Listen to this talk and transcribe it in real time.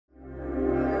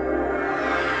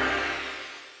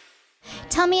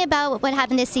tell me about what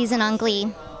happened this season on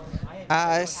Glee.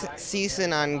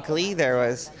 Season on Glee, there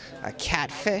was a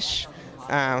catfish.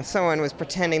 Someone was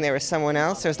pretending they were someone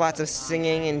else. There was lots of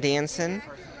singing and dancing,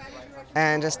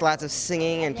 and just lots of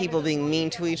singing and people being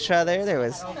mean to each other. There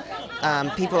was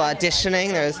people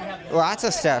auditioning. There was lots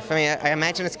of stuff. I mean, I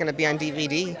imagine it's going to be on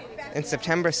DVD in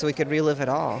September, so we could relive it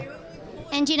all.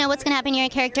 And do you know what's going to happen to your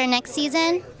character next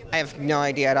season? I have no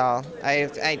idea at all.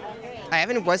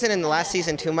 wasn't in the last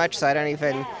season too much, so I don't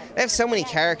even. They have so many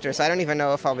characters, I don't even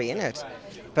know if I'll be in it.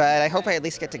 But I hope I at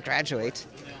least get to graduate,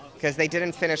 because they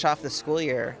didn't finish off the school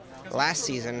year last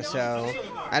season, so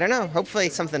I don't know. Hopefully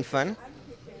it's something fun.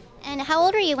 And how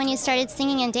old were you when you started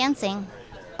singing and dancing?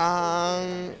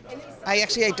 I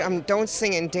don't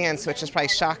sing and dance, which is probably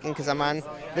shocking because I'm on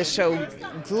the show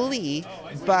Glee,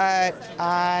 but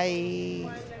I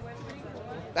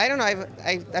don't know.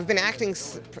 I've been acting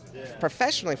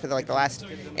professionally for the last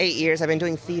 8 years. I've been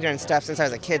doing theater and stuff since I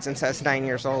was a kid, since I was 9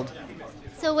 years old.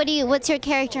 So what's your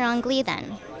character on Glee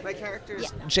then? My character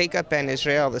is Jacob Ben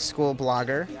Israel, the school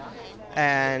blogger,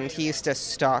 and he used to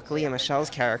stalk Leah Michelle's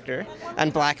character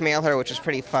and blackmail her, which was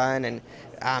pretty fun, and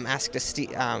ask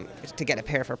to get a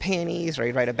pair of her panties, or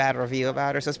he'd write a bad review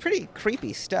about her. So it's pretty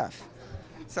creepy stuff.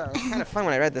 So it was kind of fun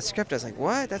when I read the script. I was like,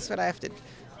 what? That's what I have to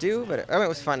do? But it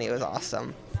was funny. It was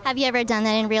awesome. Have you ever done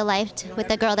that in real life with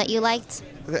the girl that you liked?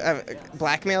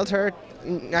 Blackmailed her?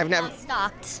 I've never.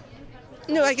 Stalked.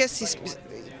 No, I guess he's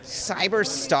cyber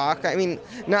stalk. I mean,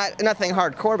 nothing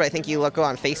hardcore, but I think you go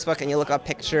on Facebook and you look up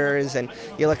pictures and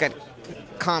you look at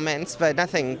comments, but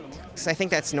nothing. I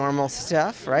think that's normal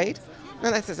stuff, right?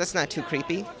 No, that's not too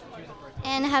creepy.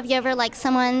 And have you ever liked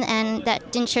someone and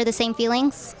that didn't share the same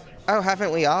feelings? Oh,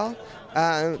 haven't we all?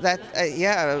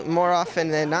 Yeah, more often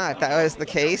than not, that was the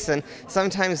case. And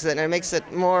sometimes it makes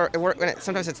it more.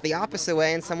 Sometimes it's the opposite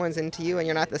way, and someone's into you, and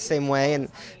you're not the same way. And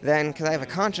then, because I have a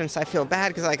conscience, I feel bad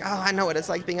because, I know what it's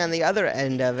like being on the other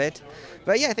end of it.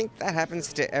 But yeah, I think that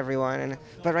happens to everyone.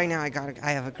 But right now,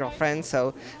 I have a girlfriend,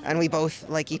 and we both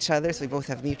like each other, so we both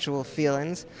have mutual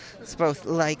feelings. It's both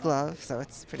like love, so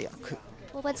it's pretty cool.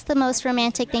 Well, what's the most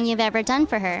romantic thing you've ever done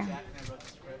for her?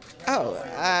 Oh,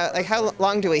 how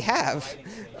long do we have?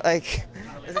 A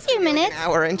few minutes. An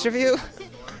hour interview?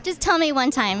 Just tell me one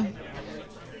time.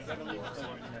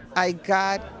 I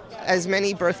got as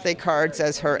many birthday cards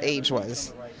as her age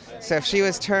was. So if she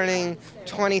was turning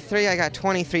 23, I got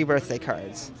 23 birthday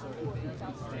cards.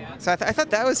 So I thought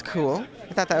that was cool.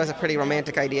 I thought that was a pretty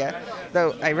romantic idea.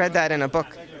 Though I read that in a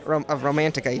book of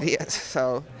romantic ideas,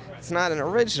 so it's not an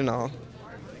original.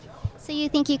 So you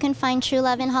think you can find true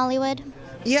love in Hollywood?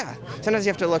 Yeah. Sometimes you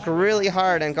have to look really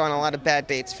hard and go on a lot of bad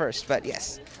dates first, but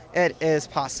yes, it is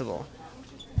possible.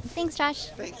 Thanks, Josh.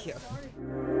 Thank you.